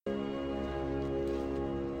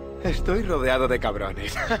Estoy rodeado de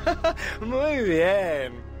cabrones. Muy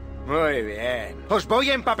bien. Muy bien. Os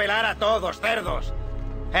voy a empapelar a todos, cerdos.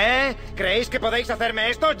 ¿Eh? ¿Creéis que podéis hacerme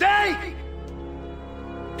esto, Jake?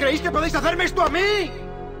 ¿Creéis que podéis hacerme esto a mí?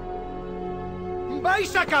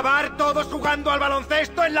 ¡Vais a acabar todos jugando al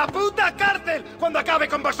baloncesto en la puta cárcel cuando acabe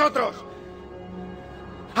con vosotros!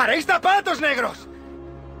 ¡Haréis zapatos negros!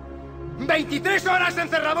 23 horas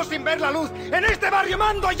encerrados sin ver la luz. ¡En este barrio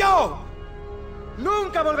mando yo!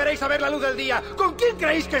 Nunca volveréis a ver la luz del día. ¿Con quién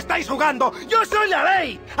creéis que estáis jugando? ¡Yo soy la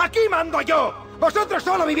ley! ¡Aquí mando yo! ¡Vosotros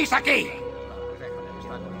solo vivís aquí!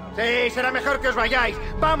 Sí, será mejor que os vayáis.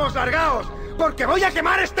 ¡Vamos, largaos! ¡Porque voy a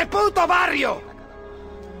quemar este puto barrio!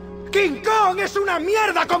 ¡King Kong es una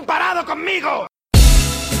mierda comparado conmigo!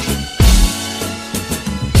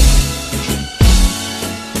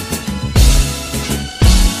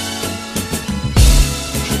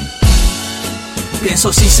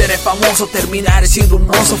 Pienso si seré famoso, terminaré siendo un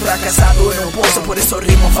mozo fracasado en un pozo, por eso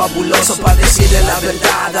rimo fabuloso para decirle la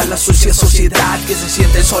verdad a la sucia sociedad que se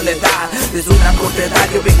siente en soledad. Desde una corta edad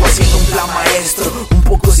yo vengo haciendo un plan maestro, un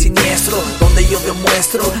poco siniestro, donde yo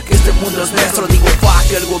demuestro que este mundo es nuestro. Digo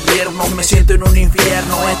fuck el gobierno, me siento en un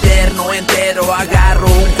infierno eterno, entero, agarro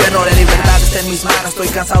un perro, la libertad está en mis manos, estoy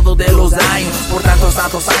cansado de los daños, por tantos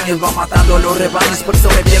años va matando a los rebaños, por eso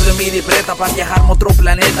me pierdo en mi libreta para viajarme a otro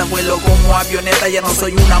planeta, vuelo como avioneta. Ya no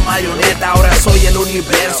soy una marioneta, ahora soy el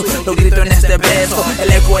universo. Lo grito en este verso,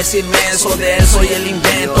 el eco es inmenso. De él soy el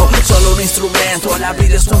invento, solo un instrumento. La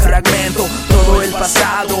vida es un fragmento, todo el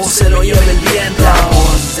pasado se lo lleva el viento. La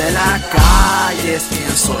voz de la calle es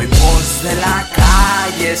quien soy. Voz de la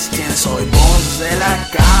calle es quien soy. Voz de la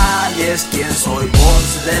calle es quien soy.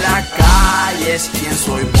 Voz de la calle es quien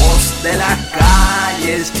soy. Voz de la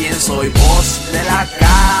calle es quien soy. Voz de la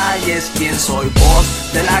calle es quien soy. Voz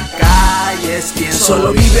de la calle es quien soy.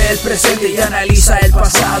 Solo vive el presente y analiza el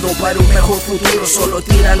pasado. Para un mejor futuro solo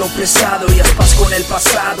tira lo pesado y haz paz con el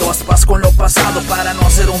pasado, haz paz con lo pasado para no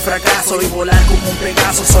hacer un fracaso y volar como un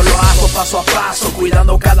Pegaso. Solo hago paso a paso,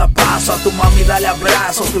 cuidando cada paso. A tu mami dale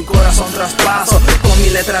abrazo, tu corazón traspaso. Con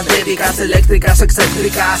mis letras médicas, eléctricas,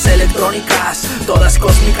 excéntricas, electrónicas, todas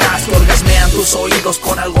cósmicas que orgasmean tus oídos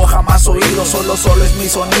con algo jamás oído. Solo es mi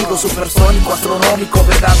sonido, supersónico, astronómico,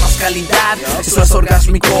 verdad más calidad. Eso es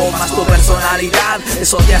orgásmico, más tu personalidad,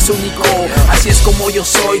 eso te hace único. Así es como yo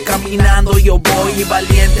soy, caminando yo voy y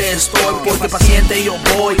valiente estoy, porque paciente yo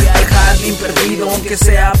voy al jardín perdido, aunque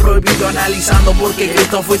sea prohibido, analizando porque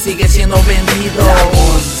Cristo fue y sigue siendo vendido. La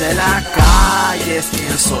voz de la calle es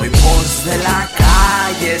quien soy. Voz de la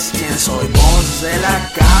calle es quien soy. Voz de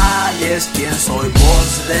la calle es quien soy.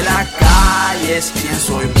 Voz de la calle es quien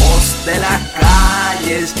soy. Voz de la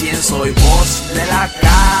calle es quien soy. Voz de la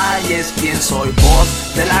calle es quien soy.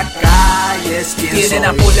 Voz de la calle es quien soy. Tienen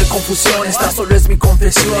apoyo y confusión, esta solo es mi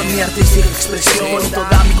confesión, mi artística expresión y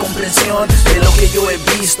toda mi comprensión de lo que yo he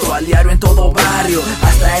visto al diario en todo barrio,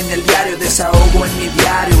 hasta en el diario desahogo en mi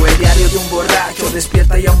diario, el diario de un borracho.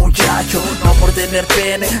 Despierta ya muchacho, no por tener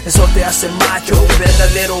pene, eso te hace macho. Un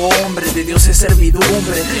verdadero hombre de Dios es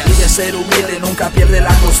servidumbre y de ser humilde nunca pierde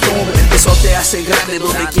la costumbre. Eso te hace grande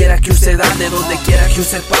donde quiera que usted ande, donde quiera que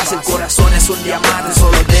usted pase. El corazón es un diamante,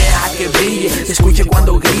 solo deja que brille, escuche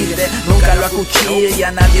cuando grite, nunca lo acuchille y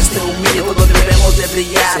a nadie te humille. Todos debemos de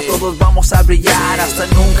brillar, todos vamos a brillar hasta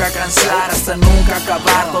nunca cansar, hasta nunca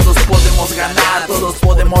acabar. Todos podemos ganar, todos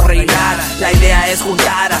podemos reinar. La idea es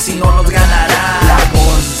juntar, así no nos ganarán. La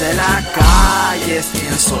voz de la calle es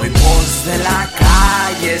quien soy. Voz de la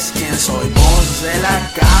calle es quien soy. Voz de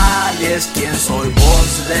la calle es quien soy.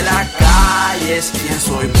 Voz de la calle es quien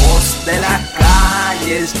soy. Voz de la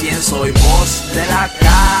calle es quien soy. Voz de la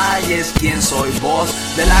calle es quien soy. Voz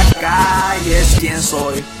de la calle es quien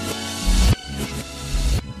soy.